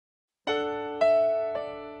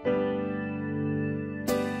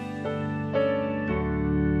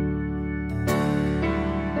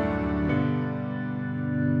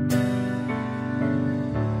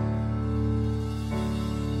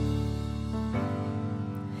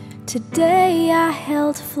Today I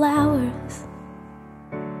held flowers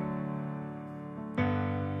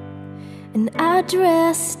and I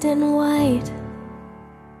dressed in white.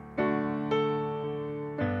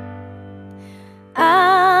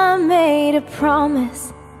 I made a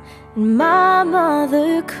promise and my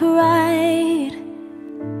mother cried.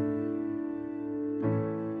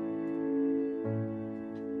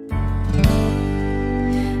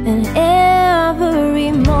 And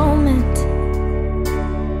every moment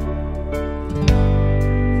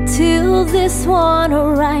till this one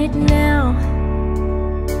right now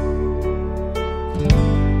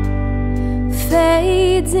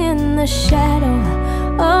fades in the shadow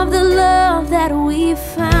of the love that we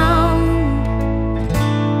found.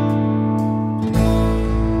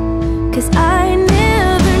 'Cause I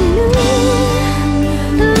never knew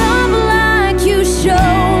love like you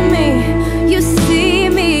show me. You see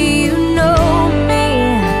me, you know me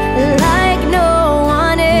like no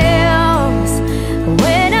one else.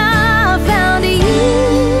 When I found you,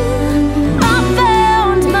 I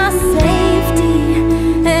found my safety,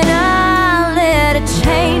 and I let it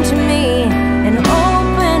change me and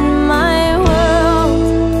open my world.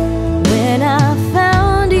 When I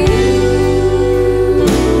found you,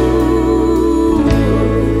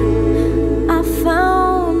 I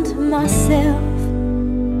found myself.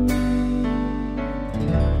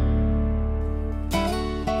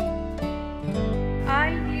 I,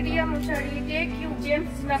 Lidia, take you, James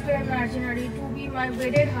Snacker Imaginary, to be my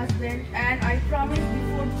wedded husband, and I promise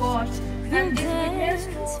before God and this witness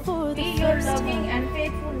to be your loving and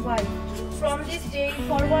faithful wife. From this day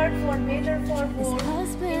forward, for better, for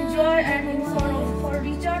worse, in joy and in sorrow, for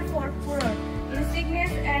richer, for poorer, in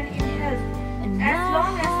sickness and in health. As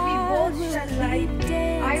long as we both shall live,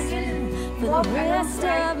 I will walk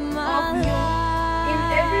alongside of you in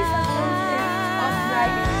every circumstance of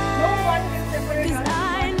life. No one can separate us.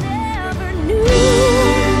 I never knew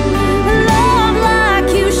love like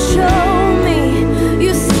you show me.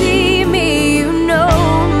 You see me, you know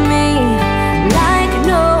me like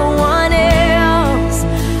no one else.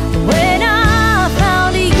 When I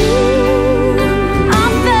found you, I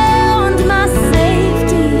found my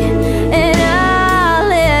safety, and I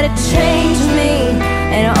let it change me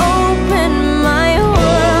and open my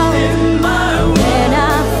world. When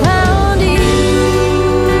I found you,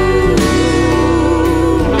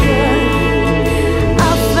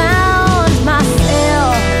 I found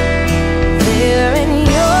myself there in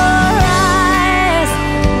your eyes,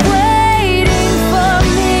 waiting for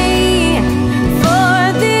me for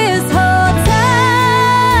this whole time.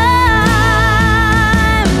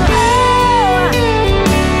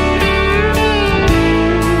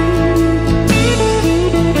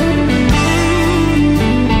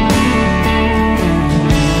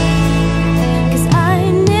 Cause I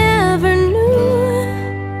never knew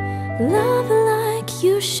love like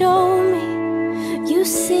you show me. You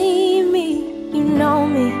see me, you know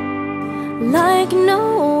me like no